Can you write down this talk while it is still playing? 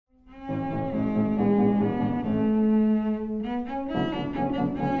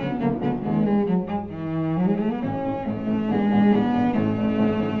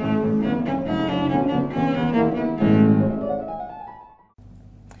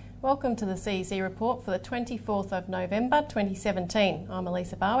Welcome to the CEC Report for the 24th of November 2017. I'm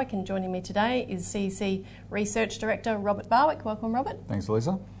Elisa Barwick and joining me today is CEC Research Director Robert Barwick. Welcome, Robert. Thanks,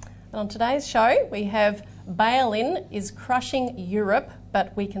 Elisa. And on today's show we have bail-in is crushing Europe,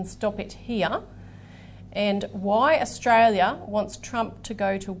 but we can stop it here, and why Australia wants Trump to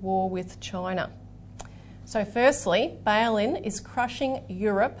go to war with China. So firstly, bail-in is crushing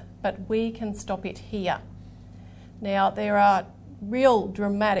Europe, but we can stop it here. Now, there are real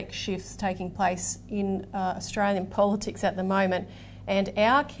dramatic shifts taking place in Australian politics at the moment, and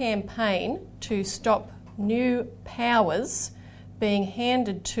our campaign to stop new powers being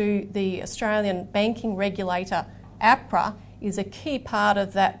handed to the Australian banking regulator, APRA, is a key part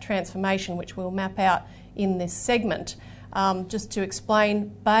of that transformation, which we'll map out in this segment. Just to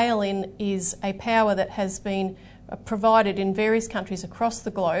explain, bail-in is a power that has been provided in various countries across the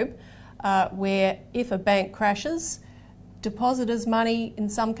globe, where if a bank crashes, depositors' money, in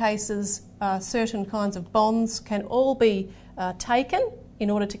some cases certain kinds of bonds, can all be taken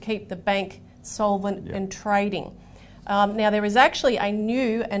in order to keep the bank solvent and trading. Now, there is actually a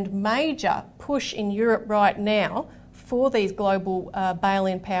new and major push in Europe right now for these global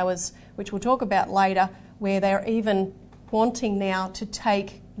bail-in powers, which we'll talk about later, where they're even wanting now to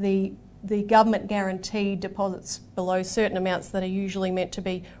take the government guaranteed deposits below certain amounts that are usually meant to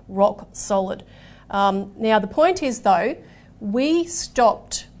be rock solid. Now, the point is, though, we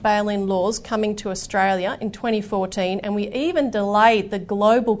stopped bail-in laws coming to Australia in 2014, and we even delayed the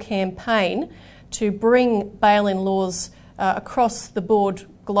global campaign to bring bail-in laws across the board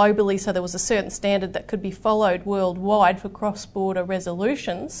globally, so there was a certain standard that could be followed worldwide for cross-border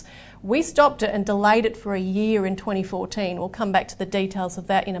resolutions. We stopped it and delayed it for a year in 2014. We'll come back to the details of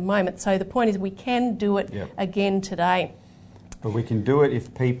that in a moment. So the point is, we can do it again today. But we can do it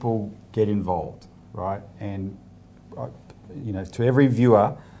if people get involved, right? And you know, to every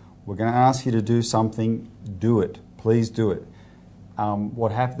viewer, we're going to ask you to do something. Do it. Please do it.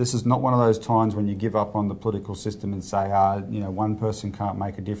 This is not one of those times when you give up on the political system and say, one person can't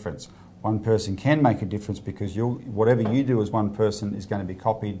make a difference. One person can make a difference, because whatever you do as one person is going to be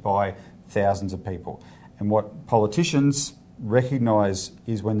copied by thousands of people. And what politicians recognise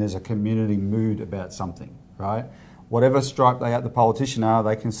is when there's a community mood about something, right? Whatever stripe the politician are,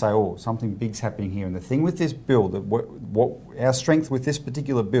 they can say, oh, something big's happening here. And the thing with this bill, what our strength with this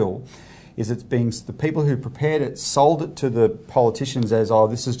particular bill is, it's being the people who prepared it sold it to the politicians as, oh,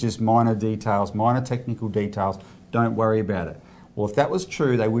 this is just minor details, minor technical details, don't worry about it. Well, if that was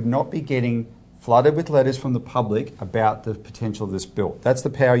true, they would not be getting flooded with letters from the public about the potential of this bill. That's the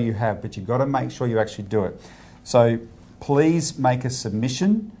power you have, but you've got to make sure you actually do it. So please make a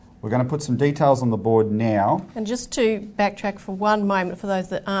submission. We're going to put some details on the board now. And just to backtrack for one moment for those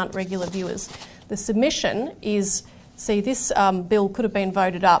that aren't regular viewers, the submission is, this bill could have been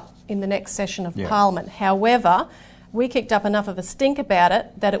voted up in the next session of Parliament. However, we kicked up enough of a stink about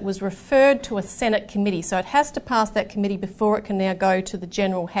it that it was referred to a Senate committee. So it has to pass that committee before it can now go to the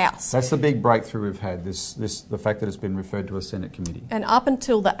General House. That's the big breakthrough we've had, the fact that it's been referred to a Senate committee. And up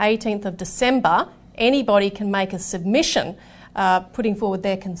until the 18th of December, anybody can make a submission putting forward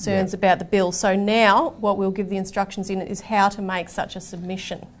their concerns about the bill. So now what we'll give the instructions in is how to make such a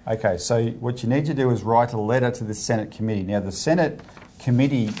submission. Okay, so what you need to do is write a letter to the Senate committee. Now, the Senate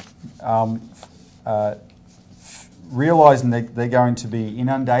committee, realising that they're going to be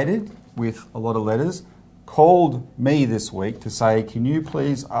inundated with a lot of letters, called me this week to say, can you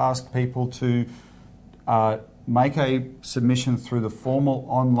please ask people to make a submission through the formal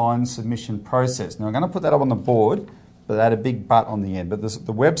online submission process. Now, I'm going to put that up on the board, but add a big but on the end. But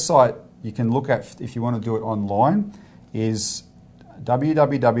the website you can look at if you want to do it online is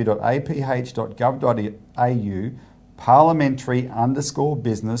www.aph.gov.au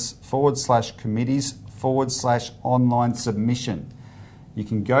parliamentary_business/committees/online submission. You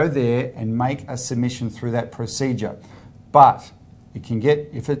can go there and make a submission through that procedure. But it can get,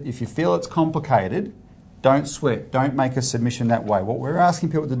 if you feel it's complicated, don't sweat. Don't make a submission that way. What we're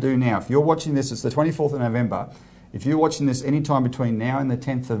asking people to do now, if you're watching this, it's the 24th of November, if you're watching this any time between now and the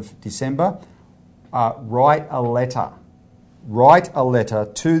 10th of December, write a letter. Write a letter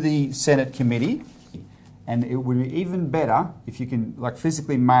to the Senate committee, and it would be even better if you can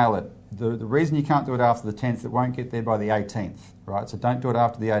physically mail it. The reason you can't do it after the 10th, it won't get there by the 18th, right? So don't do it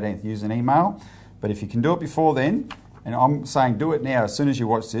after the 18th. Use an email. But if you can do it before then, and I'm saying do it now as soon as you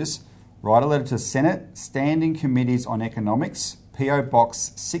watch this, write a letter to Senate Standing Committees on Economics, PO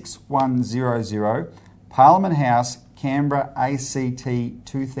Box 6100, Parliament House, Canberra, ACT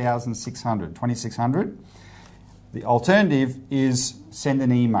 2600. The alternative is send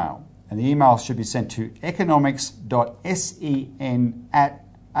an email, and the email should be sent to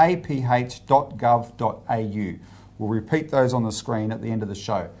economics.sen@ aph.gov.au. We'll repeat those on the screen at the end of the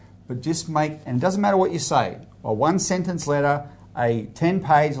show. But just make, and it doesn't matter what you say, a 1-sentence letter, a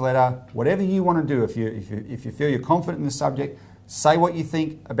 10-page letter, whatever you want to do. If you feel you're confident in the subject, say what you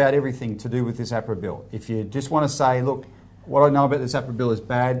think about everything to do with this APRA bill. If you just want to say, look, what I know about this APRA bill is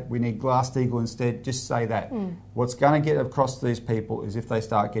bad, we need Glass-Steagall instead, just say that. What's going to get across to these people is if they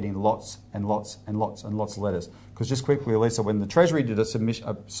start getting lots and lots and lots and lots of letters. Because just quickly, Elisa, when the Treasury did a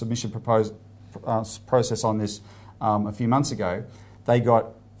submission process on this a few months ago, they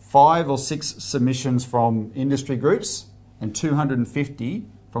got 5 or 6 submissions from industry groups and 250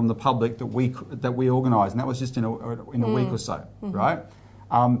 from the public that we organised, and that was just in a week or so, right?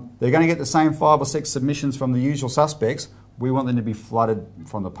 They're going to get the same 5 or 6 submissions from the usual suspects. We want them to be flooded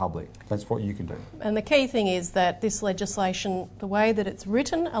from the public. That's what you can do. And the key thing is that this legislation, the way that it's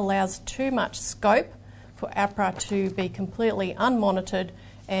written, allows too much scope for APRA to be completely unmonitored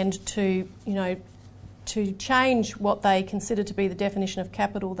and to change what they consider to be the definition of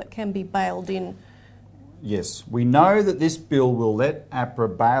capital that can be bailed in. Yes, we know that this bill will let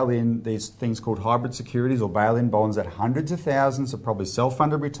APRA bail in these things called hybrid securities or bail-in bonds that hundreds of thousands of probably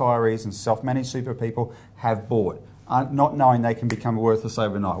self-funded retirees and self-managed super people have bought, not knowing they can become worthless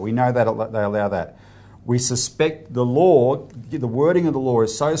overnight. We know that they allow that. We suspect the wording of the law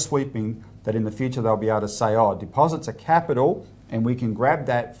is so sweeping that in the future they'll be able to say, oh, deposits are capital, and we can grab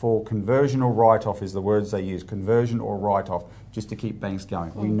that for conversion or write-off is the words they use, conversion or write-off, just to keep banks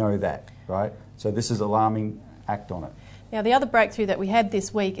going. We know that, right? So this is alarming. Act on it. Now, the other breakthrough that we had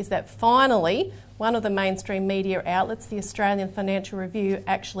this week is that finally one of the mainstream media outlets, the Australian Financial Review,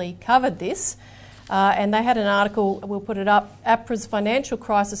 actually covered this. And they had an article, we'll put it up, APRA's financial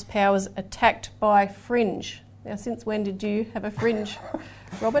crisis powers attacked by fringe. Now, since when did you have a fringe,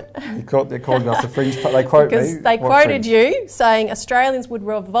 Robert? They're calling us a fringe, but they quote because me. They quoted you saying Australians would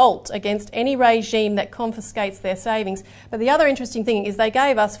revolt against any regime that confiscates their savings. But the other interesting thing is they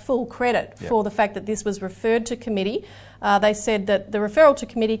gave us full credit for the fact that this was referred to committee. They said that the referral to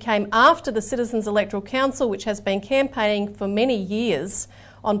committee came after the Citizens Electoral Council, which has been campaigning for many years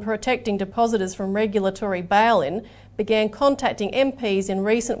on protecting depositors from regulatory bail-in, began contacting MPs in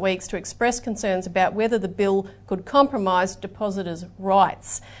recent weeks to express concerns about whether the bill could compromise depositors'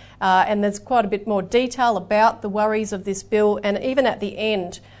 rights. And there's quite a bit more detail about the worries of this bill, and even at the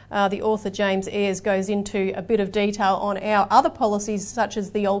end, the author James Ayres goes into a bit of detail on our other policies, such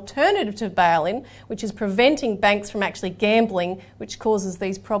as the alternative to bail-in, which is preventing banks from actually gambling, which causes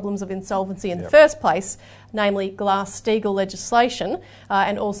these problems of insolvency in the first place, namely Glass-Steagall legislation,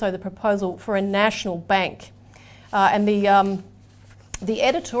 and also the proposal for a national bank. And the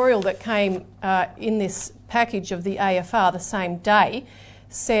editorial that came in this package of the AFR the same day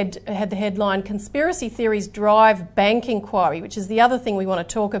had the headline, "Conspiracy Theories Drive Bank Inquiry," which is the other thing we want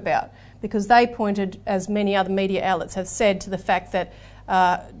to talk about, because they pointed, as many other media outlets have said, to the fact that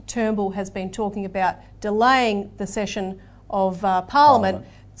Turnbull has been talking about delaying the session of Parliament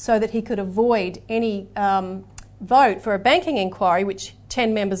so that he could avoid any vote for a banking inquiry, which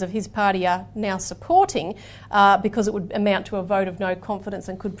 10 members of his party are now supporting, because it would amount to a vote of no confidence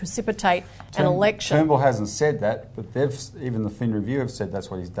and could precipitate an election. Turnbull hasn't said that, but even the Fin Review have said that's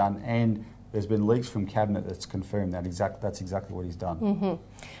what he's done, and there's been leaks from Cabinet that's confirmed that that's exactly what he's done.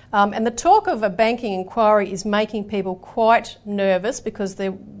 And the talk of a banking inquiry is making people quite nervous, because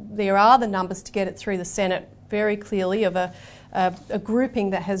there are the numbers to get it through the Senate very clearly of a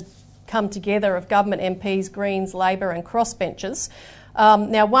grouping that has come together of government MPs, Greens, Labor and crossbenchers.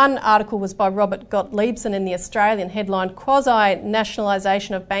 Now, one article was by Robert Gottliebsen in The Australian, headlined,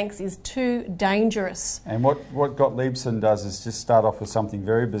 "Quasi-nationalisation of banks is too dangerous." And what Gottliebsen does is just start off with something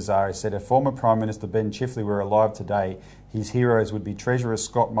very bizarre. He said, if former Prime Minister Ben Chifley were alive today, his heroes would be Treasurer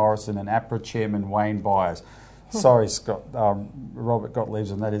Scott Morrison and APRA Chairman Wayne Byers. Sorry, Robert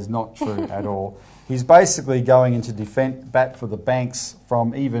Gottliebsen, that is not true at all. He's basically going into bat for the banks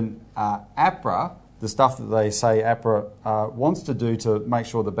from even APRA, the stuff that they say APRA wants to do to make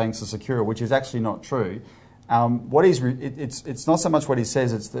sure the banks are secure, which is actually not true. It's not so much what he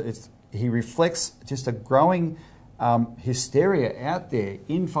says, he reflects just a growing hysteria out there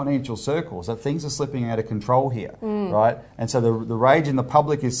in financial circles that things are slipping out of control here, right? And so the rage in the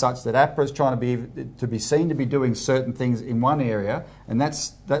public is such that APRA is trying to be seen to be doing certain things in one area, and that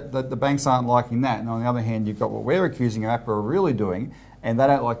the banks aren't liking that. And on the other hand, you've got what we're accusing APRA of really doing, and they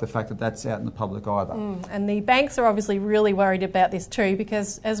don't like the fact that that's out in the public either. And the banks are obviously really worried about this too,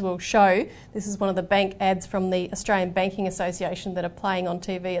 because as we'll show, this is one of the bank ads from the Australian Banking Association that are playing on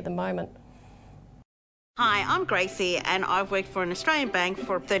TV at the moment. Hi, I'm Gracie and I've worked for an Australian bank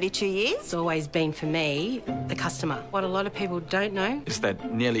for 32 years. It's always been for me, the customer. What a lot of people don't know is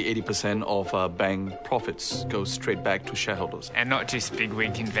that nearly 80% of bank profits go straight back to shareholders. And not just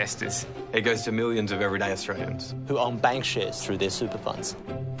big-wig investors. It goes to millions of everyday Australians who own bank shares through their super funds.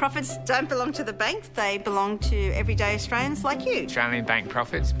 Profits don't belong to the banks, they belong to everyday Australians like you. Australian bank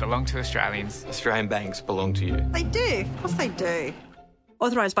profits belong to Australians. Australian banks belong to you. They do, of course they do.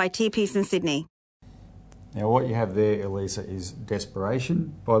 Authorised by T. Pearson, Sydney. Now, what you have there, Elisa, is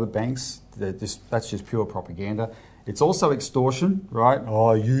desperation by the banks. That's just pure propaganda. It's also extortion, right?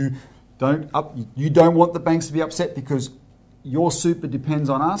 Oh, you don't want the banks to be upset because your super depends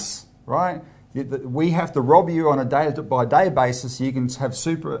on us, right? We have to rob you on a day-by-day basis so you can have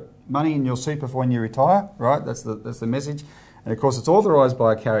super money in your super for when you retire, right? That's the message. And of course, it's authorised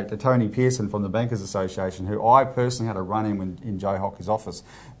by a character, Tony Pearson from the Bankers Association, who I personally had a run-in in Joe Hockey's office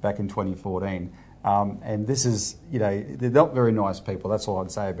back in 2014. And this is, they're not very nice people, that's all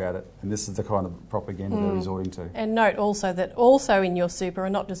I'd say about it. And this is the kind of propaganda they're resorting to. And note also that also in your super are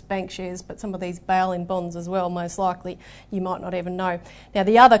not just bank shares, but some of these bail-in bonds as well, most likely. You might not even know. Now,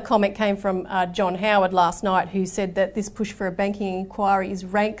 the other comment came from John Howard last night, who said that this push for a banking inquiry is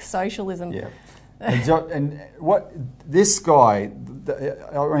rank socialism. Yeah. And what this guy,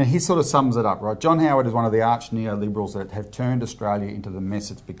 he sort of sums it up, right? John Howard is one of the arch neoliberals that have turned Australia into the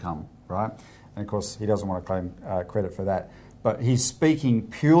mess it's become, right? And of course, he doesn't want to claim credit for that. But he's speaking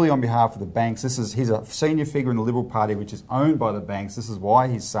purely on behalf of the banks. He's a senior figure in the Liberal Party, which is owned by the banks. This is why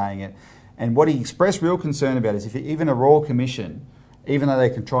he's saying it. And what he expressed real concern about is if even a Royal Commission, even though they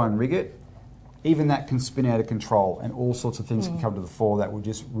can try and rig it, even that can spin out of control and all sorts of things can come to the fore that will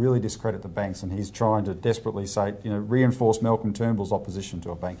just really discredit the banks. And he's trying to desperately say, reinforce Malcolm Turnbull's opposition to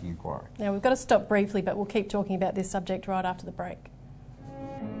a banking inquiry. Now, we've got to stop briefly, but we'll keep talking about this subject right after the break.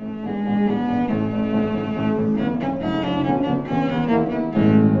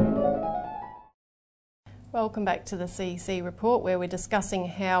 Welcome back to the CEC Report, where we're discussing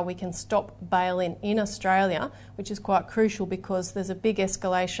how we can stop bail-in in Australia, which is quite crucial because there's a big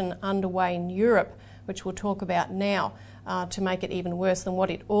escalation underway in Europe, which we'll talk about now, to make it even worse than what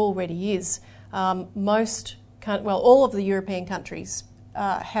it already is. All of the European countries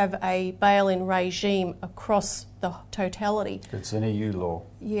have a bail-in regime across the totality. It's an EU law.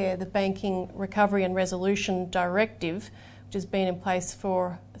 Yeah, the Banking Recovery and Resolution Directive, which has been in place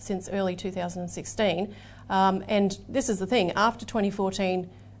since early 2016. And this is the thing, after 2014,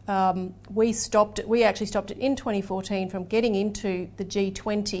 we actually stopped it in 2014 from getting into the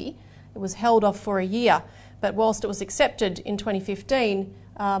G20. It was held off for a year, but whilst it was accepted in 2015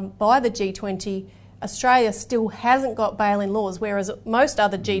 by the G20, Australia still hasn't got bail-in laws, whereas most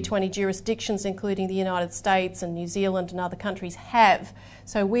other G20 jurisdictions, including the United States and New Zealand and other countries, have.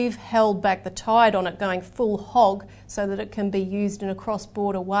 So we've held back the tide on it, going full hog so that it can be used in a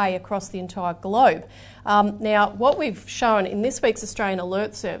cross-border way across the entire globe. Now, what we've shown in this week's Australian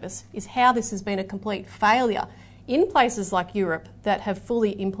Alert Service is how this has been a complete failure in places like Europe that have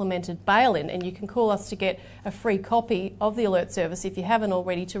fully implemented bail-in, and you can call us to get a free copy of the Alert Service if you haven't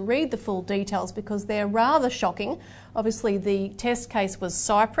already to read the full details, because they're rather shocking. Obviously, the test case was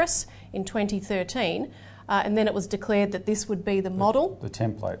Cyprus in 2013, and then it was declared that this would be the model. The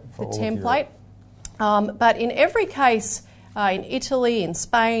template for all template. Of Europe. But in every case, in Italy, in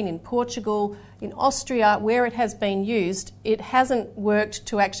Spain, in Portugal, in Austria, where it has been used, it hasn't worked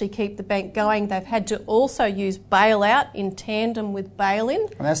to actually keep the bank going. They've had to also use bailout in tandem with bail-in.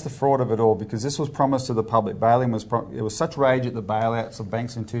 And that's the fraud of it all, because this was promised to the public. Bail-in was it was such rage at the bailouts of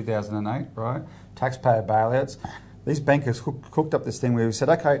banks in 2008, right? Taxpayer bailouts. These bankers cooked up this thing where we said,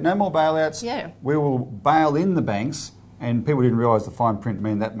 okay, no more bailouts. Yeah. We will bail in the banks, and people didn't realise the fine print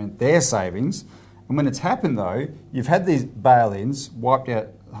meant their savings. And when it's happened, though, you've had these bail-ins wiped out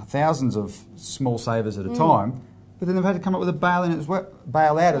thousands of small savers at a time, but then they've had to come up with a bail-in as well,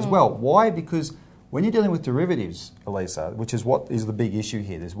 bailout as well. Why? Because when you're dealing with derivatives, Elisa, which is what is the big issue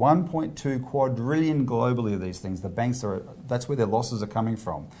here, there's 1.2 quadrillion globally of these things. The banks that's where their losses are coming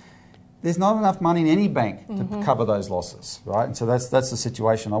from. There's not enough money in any bank to cover those losses, right? And so that's the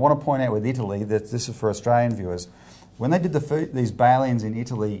situation. I want to point out with Italy that this is for Australian viewers. When they did these bail-ins in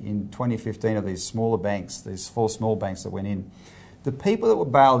Italy in 2015 of these smaller banks, these 4 small banks that went in, the people that were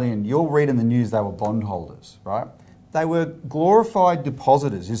bailed in, you'll read in the news they were bondholders, right? They were glorified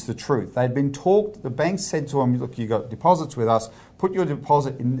depositors, is the truth. They'd been talked, the banks said to them, look, you got deposits with us, put your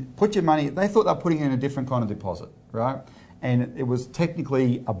deposit in, put your money, they thought they were putting in a different kind of deposit, right? And it was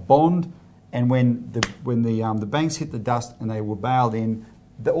technically a bond, and when the banks hit the dust and they were bailed in,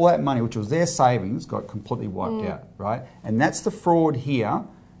 all that money, which was their savings, got completely wiped out, right? And that's the fraud here.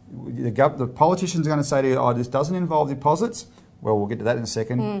 the politicians are going to say to you, oh, this doesn't involve deposits. Well, we'll get to that in a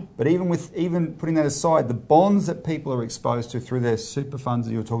second. But even putting that aside, the bonds that people are exposed to through their super funds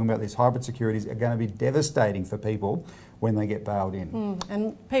that you're talking about, these hybrid securities, are going to be devastating for people when they get bailed in.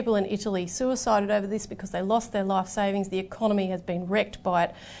 And people in Italy suicided over this because they lost their life savings. The economy has been wrecked by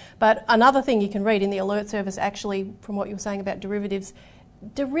it. But another thing you can read in the alert service, actually, from what you were saying about derivatives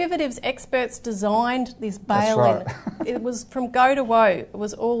experts designed this bail-in. That's right. It was from go to woe. It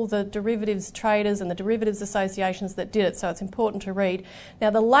was all the derivatives traders and the derivatives associations that did it, so it's important to read.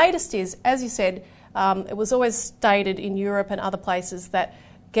 Now, the latest is, as you said, it was always stated in Europe and other places that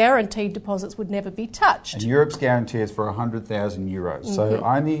guaranteed deposits would never be touched. And Europe's guarantee is for 100,000 euros. So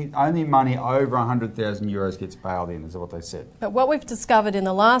only money over 100,000 euros gets bailed in, is what they said. But what we've discovered in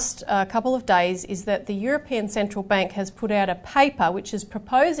the last couple of days is that the European Central Bank has put out a paper which is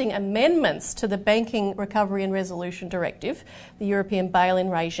proposing amendments to the Banking Recovery and Resolution Directive, the European bail-in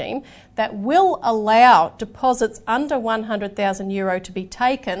regime, that will allow deposits under 100,000 euro to be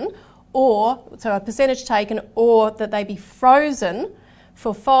taken, or so a percentage taken, or that they be frozen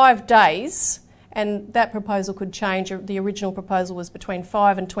for 5 days, and that proposal could change. The original proposal was between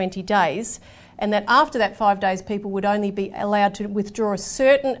 5 and 20 days, and that after that 5 days people would only be allowed to withdraw a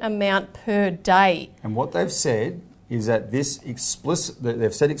certain amount per day. And what they've said is that they've said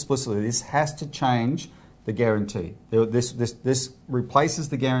explicitly this has to change the guarantee. This replaces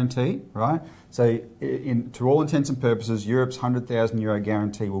the guarantee, right? So to all intents and purposes, Europe's 100,000 euro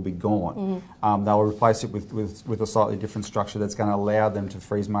guarantee will be gone. They'll replace it with a slightly different structure that's going to allow them to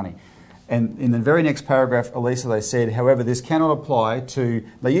freeze money. And in the very next paragraph, Elisa, they said, however, this cannot apply to,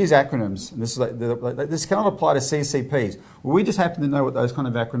 they use acronyms, and this cannot apply to CCPs. Well, we just happen to know what those kind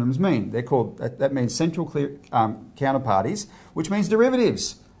of acronyms mean. They're called, that means central clear counterparties, which means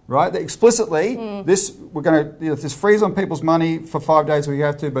derivatives. Right? Explicitly, we're going to this freeze on people's money for 5 days if we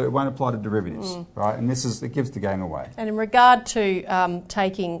have to, but it won't apply to derivatives, right? And it gives the game away. And in regard to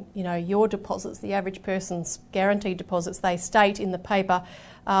taking, your deposits, the average person's guaranteed deposits, they state in the paper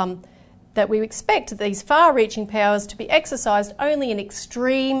that we expect these far-reaching powers to be exercised only in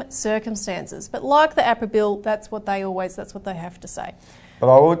extreme circumstances. But like the APRA bill, that's what they have to say.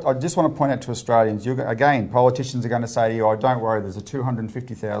 But I just want to point out to Australians, again, politicians are going to say to you, oh, don't worry, there's a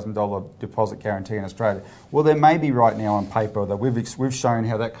 $250,000 deposit guarantee in Australia. Well, there may be right now on paper that we've shown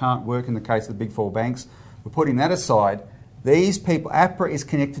how that can't work in the case of the big four banks. We're putting that aside. These people, APRA is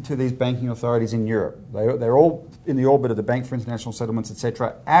connected to these banking authorities in Europe. They're all in the orbit of the Bank for International Settlements,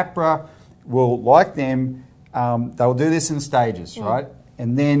 etc. APRA will, like them, they'll do this in stages, right?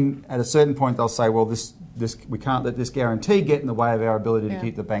 And then at a certain point they'll say, well, we can't let this guarantee get in the way of our ability to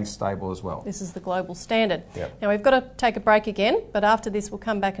keep the banks stable as well. This is the global standard. Yep. Now we've got to take a break again, but after this we'll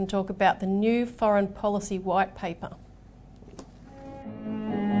come back and talk about the new foreign policy white paper.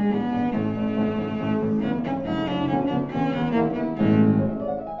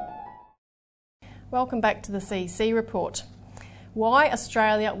 Welcome back to the CEC Report. Why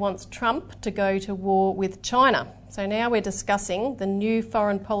Australia wants Trump to go to war with China. So now we're discussing the new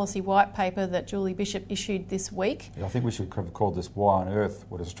foreign policy white paper that Julie Bishop issued this week. I think we should have called this Why on Earth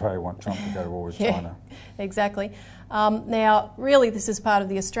Would Australia Want Trump to Go to War with China? Exactly. Now, really this is part of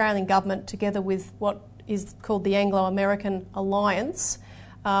the Australian government together with what is called the Anglo-American Alliance,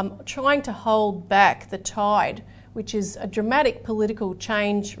 trying to hold back the tide, which is a dramatic political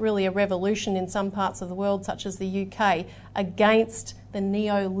change, really a revolution in some parts of the world, such as the UK, against the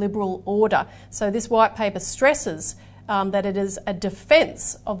neoliberal order. So this white paper stresses that it is a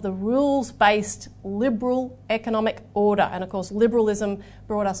defence of the rules-based liberal economic order. And of course, liberalism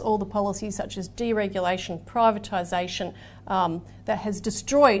brought us all the policies such as deregulation, privatisation, that has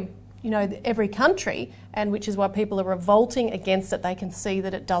destroyed every country, and which is why people are revolting against it. They can see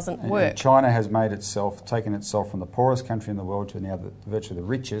that it doesn't work. And China has taken itself from the poorest country in the world to now virtually the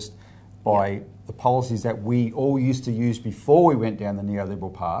richest by the policies that we all used to use before we went down the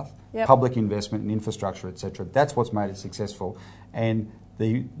neoliberal path, public investment in infrastructure, etc. That's what's made it successful. And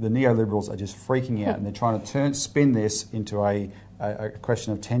the neoliberals are just freaking out and they're trying to spin this into a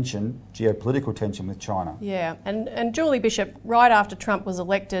question of tension, geopolitical tension with China. Yeah, and Julie Bishop, right after Trump was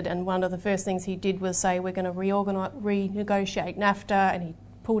elected, and one of the first things he did was say we're going to renegotiate NAFTA, and he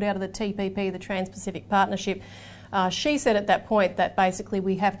pulled out of the TPP, the Trans-Pacific Partnership. She said at that point that basically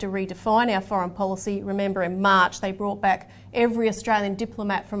we have to redefine our foreign policy. Remember, in March they brought back every Australian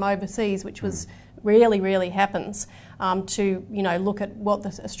diplomat from overseas, which was rarely happens. to look at what the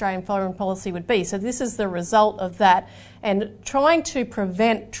Australian foreign policy would be. So this is the result of that. And trying to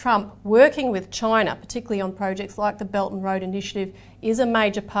prevent Trump working with China, particularly on projects like the Belt and Road Initiative, is a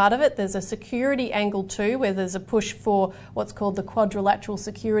major part of it. There's a security angle too, where there's a push for what's called the quadrilateral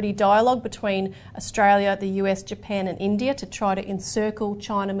security dialogue between Australia, the US, Japan and India to try to encircle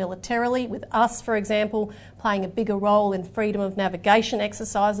China militarily, with us, for example, playing a bigger role in freedom of navigation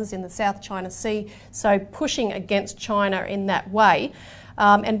exercises in the South China Sea, so pushing against China in that way.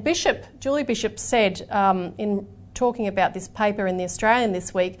 And Julie Bishop said in talking about this paper in The Australian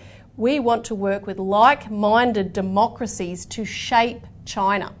this week, we want to work with like-minded democracies to shape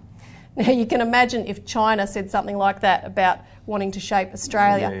China. Now you can imagine if China said something like that about wanting to shape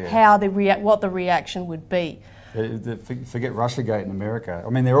Australia, what the reaction would be. Forget Russiagate in America. I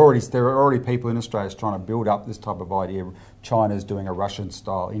mean, there are already people in Australia trying to build up this type of idea. China's doing a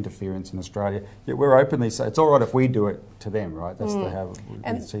Russian-style interference in Australia. Yet we're openly saying it's all right if we do it to them, right? That's how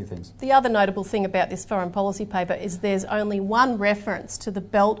we see things. The other notable thing about this foreign policy paper is there's only one reference to the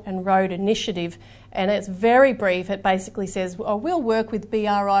Belt and Road Initiative, and it's very brief. It basically says, we'll work with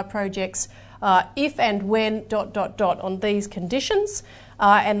BRI projects if and when ... on these conditions.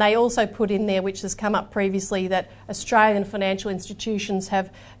 And they also put in there, which has come up previously, that Australian financial institutions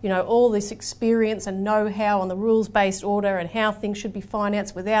have, all this experience and know-how on the rules-based order and how things should be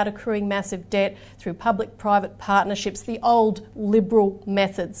financed without accruing massive debt through public-private partnerships, the old liberal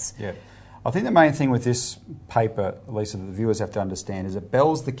methods. Yeah. I think the main thing with this paper, Lisa, that the viewers have to understand is it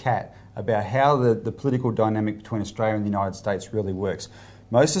bells the cat about how the political dynamic between Australia and the United States really works.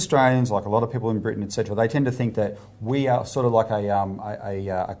 Most Australians, like a lot of people in Britain, etc., they tend to think that we are sort of like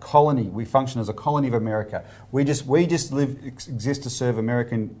a colony. We function as a colony of America. We just exist to serve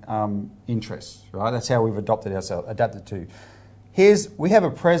American interests, right? That's how we've adapted to. We have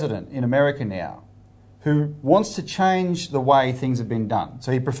a president in America now who wants to change the way things have been done.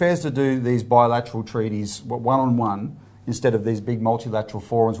 So he prefers to do these bilateral treaties one-on-one instead of these big multilateral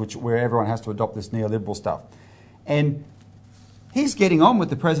forums where everyone has to adopt this neoliberal stuff. And he's getting on with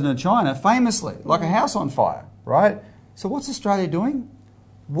the president of China famously, like a house on fire, right? So what's Australia doing?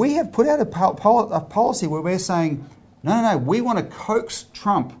 We have put out a policy where we're saying, no, we want to coax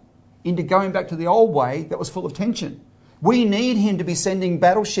Trump into going back to the old way that was full of tension. We need him to be sending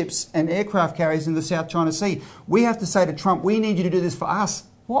battleships and aircraft carriers into the South China Sea. We have to say to Trump, we need you to do this for us.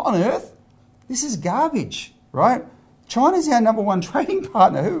 What on earth? This is garbage, right? China's our number one trading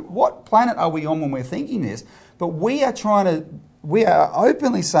partner. What planet are we on when we're thinking this? But we are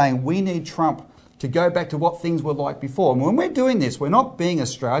openly saying we need Trump to go back to what things were like before. And when we're doing this, we're not being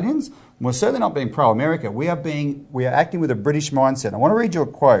Australians. We're certainly not being pro-America. We are acting with a British mindset. I want to read you a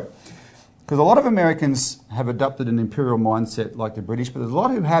quote, because a lot of Americans have adopted an imperial mindset like the British, but there's a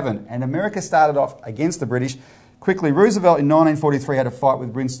lot who haven't. And America started off against the British. Quickly, Roosevelt in 1943 had a fight with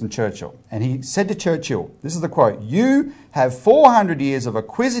Winston Churchill. And he said to Churchill, this is the quote, "You have 400 years of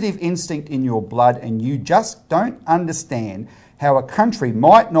acquisitive instinct in your blood, and you just don't understand how a country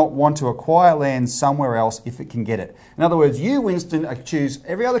might not want to acquire land somewhere else if it can get it." In other words, you, Winston, accuse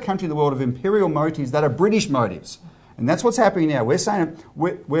every other country in the world of imperial motives that are British motives. And that's what's happening now. We're saying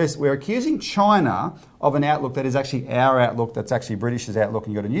we're accusing China of an outlook that is actually our outlook, that's actually British's outlook.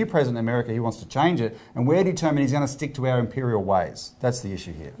 And you've got a new president in America who wants to change it, and we're determined he's going to stick to our imperial ways. That's the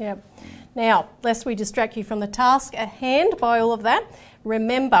issue here. Yep. Now, lest we distract you from the task at hand by all of that,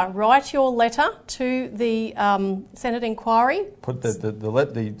 remember, write your letter to the Senate inquiry. Put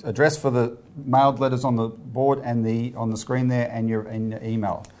the address for the mailed letters on the board and on the screen there, and your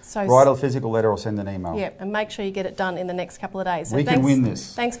email. So write a physical letter or send an email. Yeah, and make sure you get it done in the next couple of days. So we can win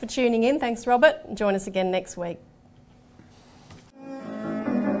this. Thanks for tuning in. Thanks, Robert. Join us again next week.